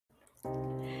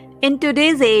In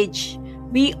today's age,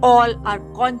 we all are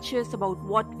conscious about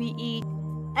what we eat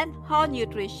and how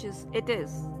nutritious it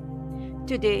is.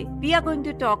 Today, we are going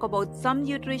to talk about some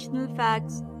nutritional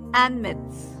facts and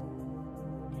myths.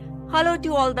 Hello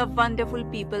to all the wonderful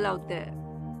people out there.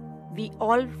 We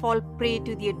all fall prey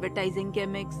to the advertising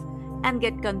gimmicks and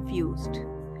get confused.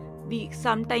 We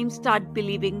sometimes start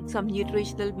believing some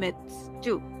nutritional myths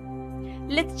too.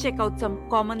 Let's check out some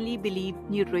commonly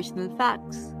believed nutritional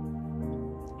facts.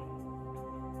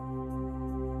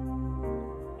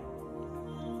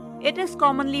 It is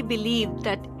commonly believed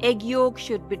that egg yolk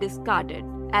should be discarded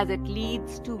as it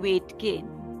leads to weight gain.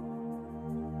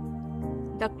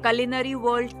 The culinary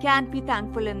world can't be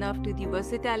thankful enough to the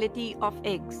versatility of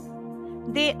eggs.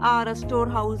 They are a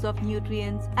storehouse of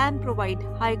nutrients and provide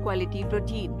high quality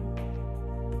protein.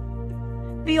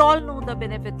 We all know the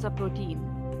benefits of protein.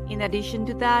 In addition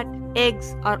to that,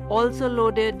 eggs are also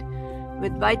loaded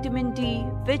with vitamin D,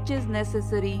 which is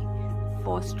necessary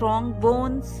for strong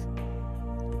bones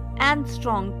and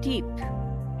strong teeth.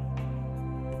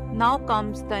 Now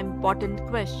comes the important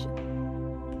question: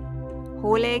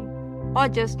 whole egg or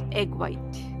just egg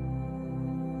white?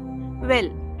 Well,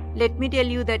 let me tell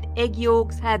you that egg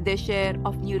yolks have their share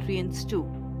of nutrients too.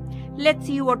 Let's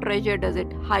see what treasure does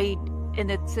it hide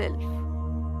in itself.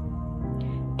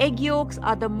 Egg yolks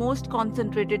are the most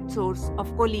concentrated source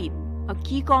of choline, a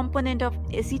key component of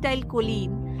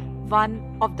acetylcholine,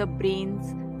 one of the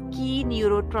brain's key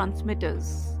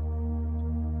neurotransmitters.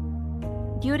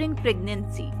 During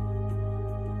pregnancy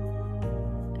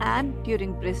and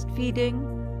during breastfeeding,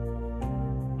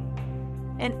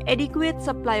 an adequate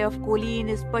supply of choline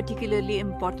is particularly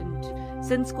important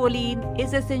since choline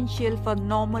is essential for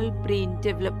normal brain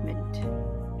development.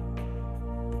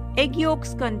 Egg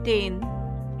yolks contain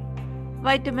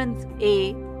vitamins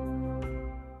A,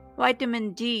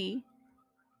 vitamin D,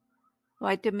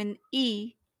 vitamin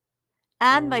E,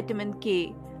 and vitamin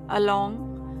K, along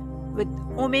with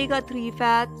omega-3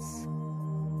 fats.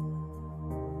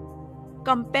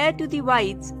 Compared to the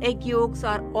whites, egg yolks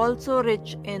are also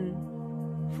rich in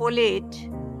folate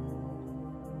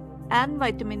and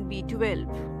vitamin B12.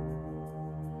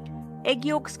 Egg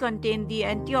yolks contain the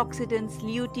antioxidants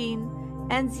lutein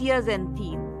and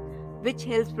zeaxanthin, which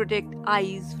helps protect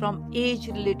eyes from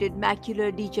age-related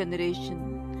macular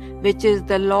degeneration, which is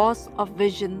the loss of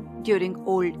vision during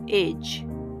old age.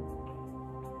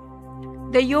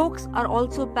 The yolks are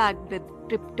also packed with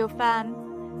tryptophan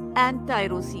and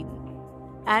tyrosine,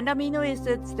 and amino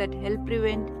acids that help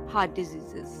prevent heart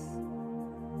diseases.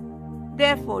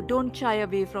 Therefore, don't shy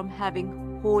away from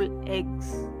having whole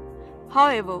eggs.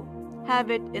 However, have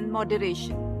it in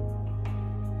moderation.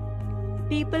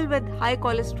 People with high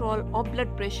cholesterol or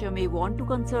blood pressure may want to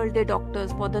consult their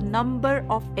doctors for the number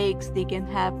of eggs they can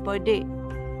have per day.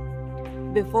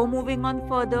 Before moving on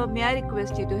further, may I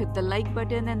request you to hit the like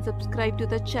button and subscribe to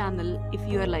the channel if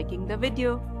you are liking the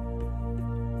video.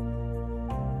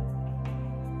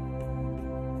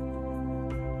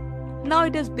 Now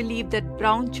it is believed that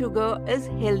brown sugar is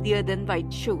healthier than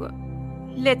white sugar.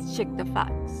 Let's check the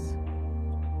facts.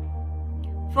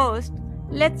 First,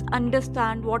 let's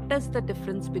understand what is the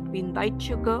difference between white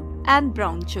sugar and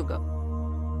brown sugar.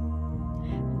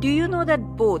 Do you know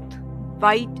that both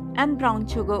white and brown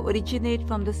sugar originate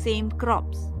from the same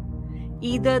crops,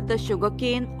 either the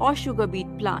sugarcane or sugar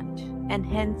beet plant, and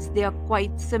hence they are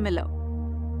quite similar?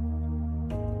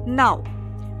 Now,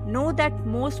 know that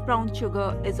most brown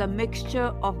sugar is a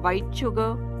mixture of white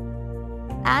sugar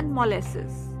and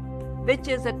molasses, which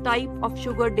is a type of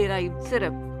sugar-derived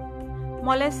syrup.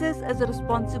 Molasses is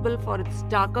responsible for its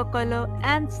darker color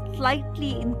and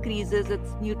slightly increases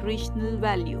its nutritional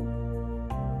value.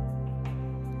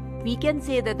 We can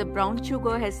say that the brown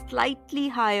sugar has slightly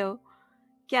higher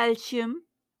calcium,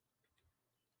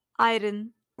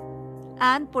 iron,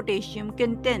 and potassium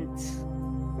contents.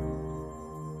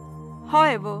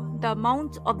 However, the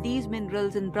amounts of these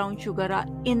minerals in brown sugar are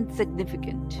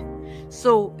insignificant,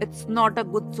 so it's not a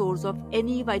good source of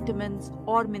any vitamins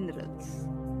or minerals.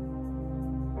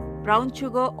 Brown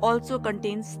sugar also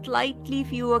contains slightly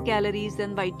fewer calories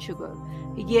than white sugar,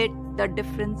 yet the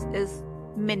difference is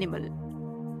minimal.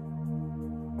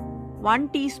 1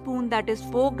 teaspoon, that is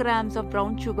 4 grams of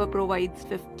brown sugar, provides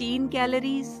 15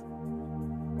 calories,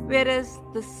 whereas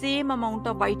the same amount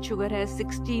of white sugar has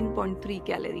 16.3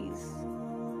 calories.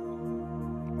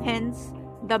 Hence,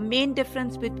 the main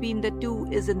difference between the two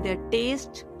is in their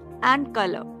taste and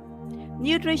color.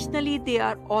 Nutritionally, they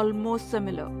are almost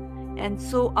similar, and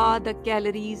so are the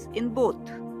calories in both.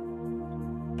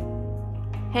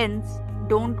 Hence,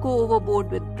 don't go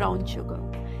overboard with brown sugar,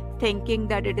 thinking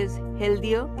that it is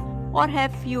healthier or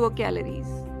have fewer calories.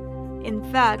 In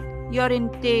fact, your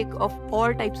intake of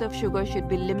all types of sugar should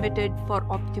be limited for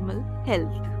optimal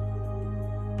health.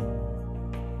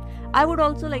 I would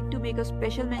also like to make a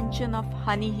special mention of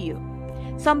honey here.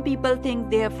 Some people think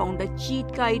they have found a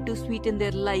cheat guide to sweeten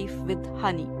their life with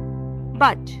honey.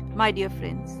 But, my dear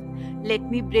friends, let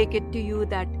me break it to you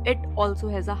that it also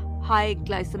has a high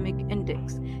glycemic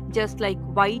index, just like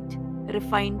white,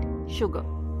 refined sugar.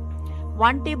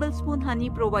 1 tablespoon honey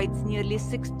provides nearly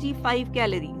 65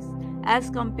 calories as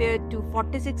compared to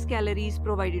 46 calories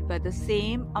provided by the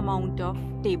same amount of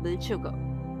table sugar.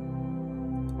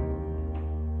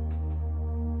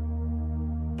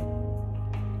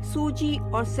 Suji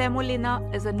or semolina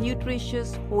is a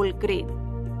nutritious whole grain.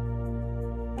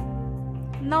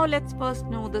 Now let's first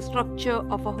know the structure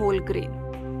of a whole grain.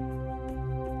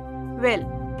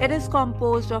 Well, it is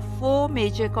composed of 4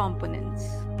 major components.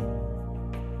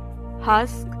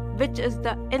 Husk, which is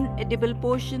the inedible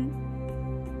portion.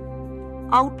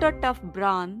 Outer tough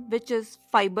bran, which is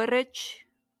fiber-rich.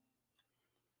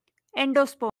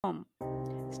 Endosperm,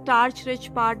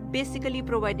 starch-rich part, basically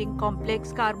providing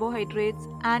complex carbohydrates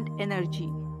and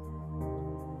energy.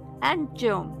 And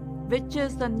germ, which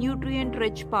is the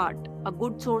nutrient-rich part, a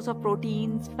good source of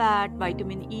proteins, fat,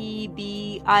 vitamin E,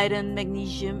 B, iron,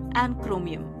 magnesium, and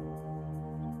chromium.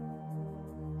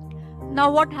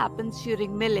 Now what happens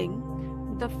during milling?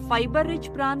 The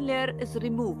fiber-rich bran layer is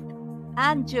removed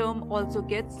and germ also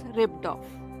gets ripped off,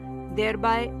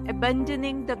 thereby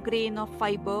abandoning the grain of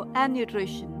fiber and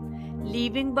nutrition,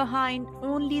 leaving behind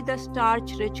only the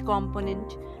starch-rich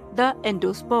component, the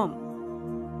endosperm.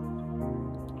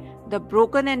 The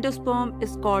broken endosperm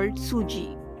is called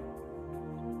suji.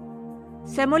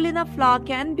 Semolina flour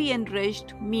can be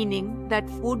enriched, meaning that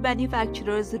food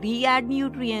manufacturers re-add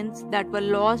nutrients that were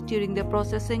lost during the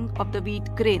processing of the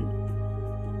wheat grain.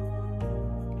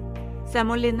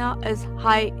 Semolina is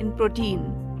high in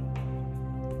protein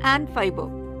and fiber,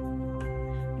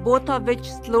 both of which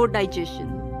slow digestion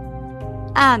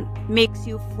and makes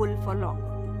you full for long.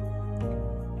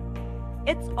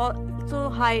 It's also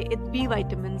high in B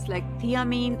vitamins like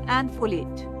thiamine and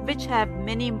folate, which have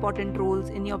many important roles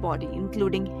in your body,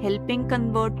 including helping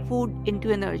convert food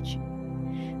into energy.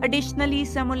 Additionally,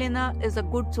 semolina is a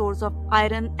good source of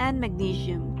iron and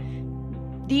magnesium.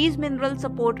 These minerals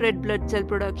support red blood cell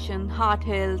production, heart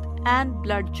health, and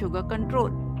blood sugar control.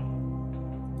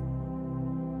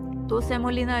 Though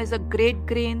semolina is a great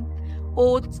grain,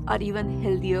 oats are even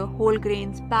healthier whole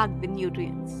grains packed with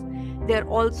nutrients. They are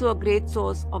also a great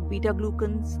source of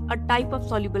beta-glucans, a type of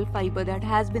soluble fiber that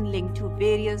has been linked to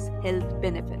various health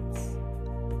benefits.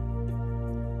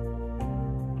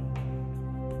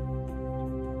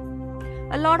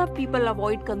 A lot of people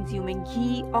avoid consuming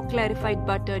ghee or clarified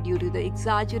butter due to the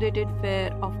exaggerated fear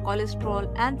of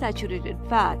cholesterol and saturated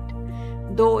fat,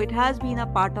 though it has been a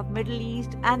part of Middle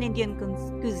East and Indian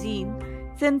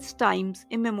cuisine since times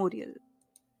immemorial.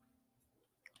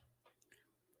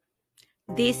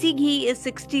 Desi ghee is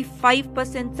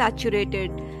 65%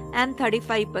 saturated and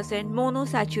 35%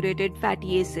 monosaturated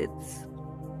fatty acids.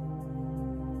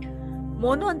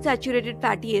 Monounsaturated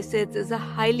fatty acids is a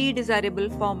highly desirable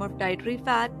form of dietary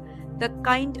fat, the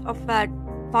kind of fat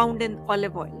found in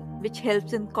olive oil, which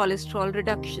helps in cholesterol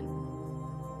reduction.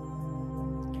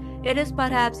 It is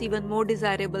perhaps even more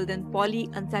desirable than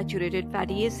polyunsaturated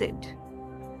fatty acid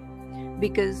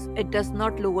because it does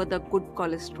not lower the good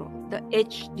cholesterol, the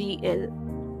HDL.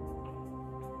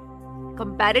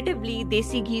 Comparatively,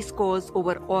 desi ghee scores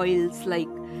over oils like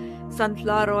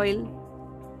sunflower oil,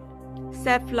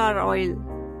 safflower oil,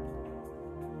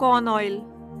 corn oil,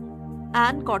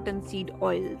 and cottonseed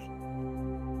oil.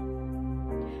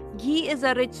 Ghee is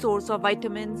a rich source of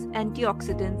vitamins,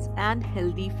 antioxidants, and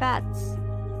healthy fats.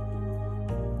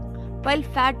 While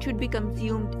fat should be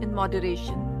consumed in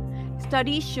moderation,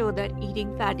 studies show that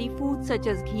eating fatty foods such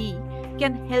as ghee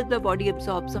can help the body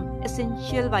absorb some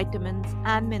essential vitamins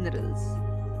and minerals.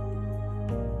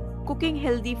 Cooking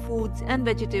healthy foods and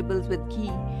vegetables with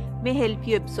ghee may help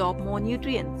you absorb more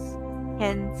nutrients.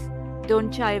 Hence,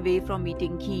 don't shy away from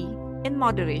eating ghee in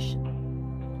moderation.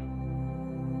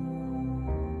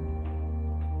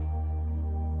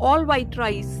 All white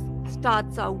rice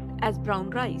starts out as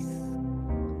brown rice.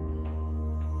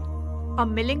 A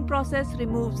milling process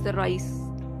removes the rice,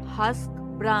 husk,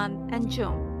 bran, and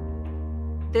germ.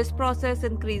 This process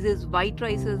increases white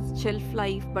rice's shelf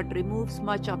life but removes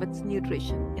much of its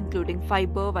nutrition, including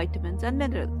fiber, vitamins, and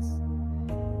minerals.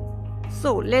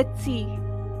 So let's see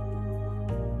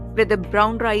whether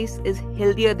brown rice is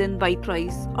healthier than white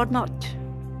rice or not.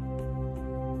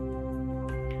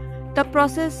 The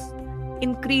process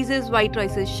increases white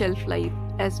rice's shelf life,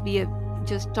 as we have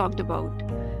just talked about,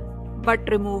 but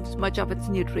removes much of its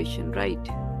nutrition, right?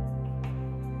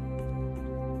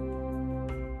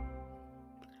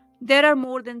 There are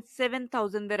more than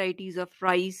 7,000 varieties of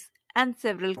rice and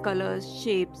several colors,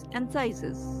 shapes, and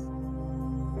sizes.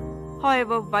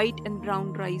 However, white and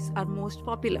brown rice are most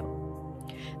popular.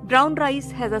 Brown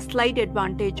rice has a slight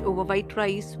advantage over white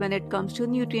rice when it comes to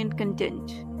nutrient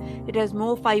content. It has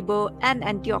more fiber and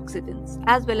antioxidants,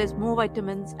 as well as more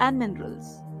vitamins and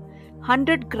minerals.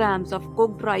 100 grams of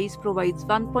cooked rice provides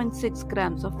 1.6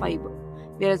 grams of fiber,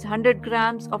 whereas 100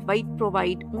 grams of white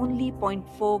provide only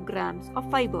 0.4 grams of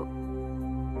fiber.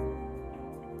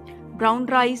 Brown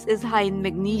rice is high in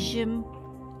magnesium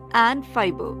and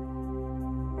fiber,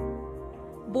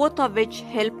 both of which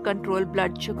help control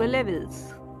blood sugar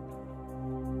levels.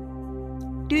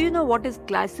 Do you know what is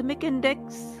glycemic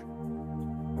index?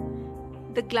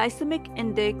 The glycemic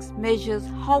index measures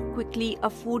how quickly a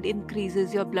food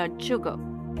increases your blood sugar.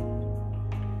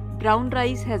 Brown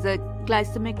rice has a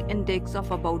glycemic index of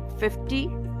about 50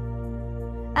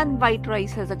 and white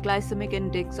rice has a glycemic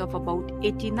index of about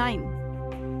 89,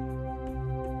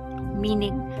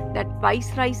 meaning that white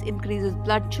rice increases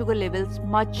blood sugar levels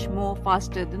much more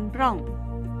faster than brown.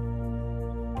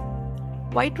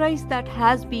 White rice that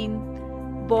has been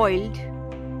boiled,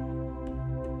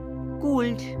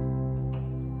 cooled,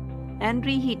 and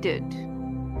reheated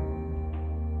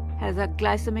has a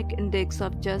glycemic index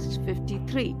of just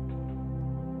 53.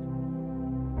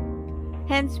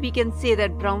 Hence, we can say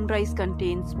that brown rice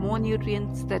contains more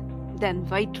nutrients than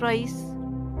white rice,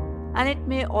 and it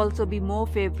may also be more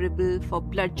favorable for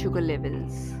blood sugar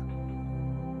levels,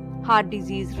 heart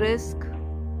disease risk,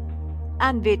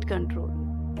 and weight control.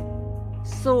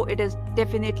 So, it is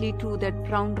definitely true that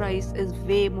brown rice is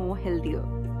way more healthier.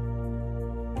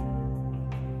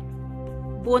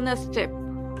 Bonus tip: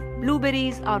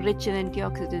 blueberries are rich in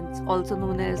antioxidants, also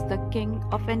known as the king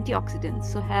of antioxidants,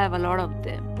 so have a lot of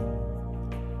them.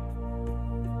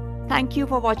 Thank you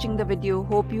for watching the video.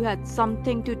 Hope you had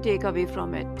something to take away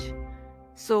from it.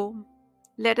 So,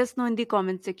 let us know in the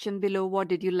comment section below what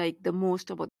did you like the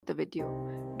most about the video.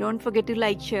 Don't forget to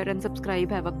like, share and subscribe.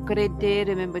 Have a great day.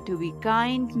 Remember to be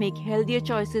kind, make healthier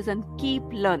choices and keep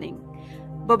learning.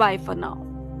 Bye-bye for now.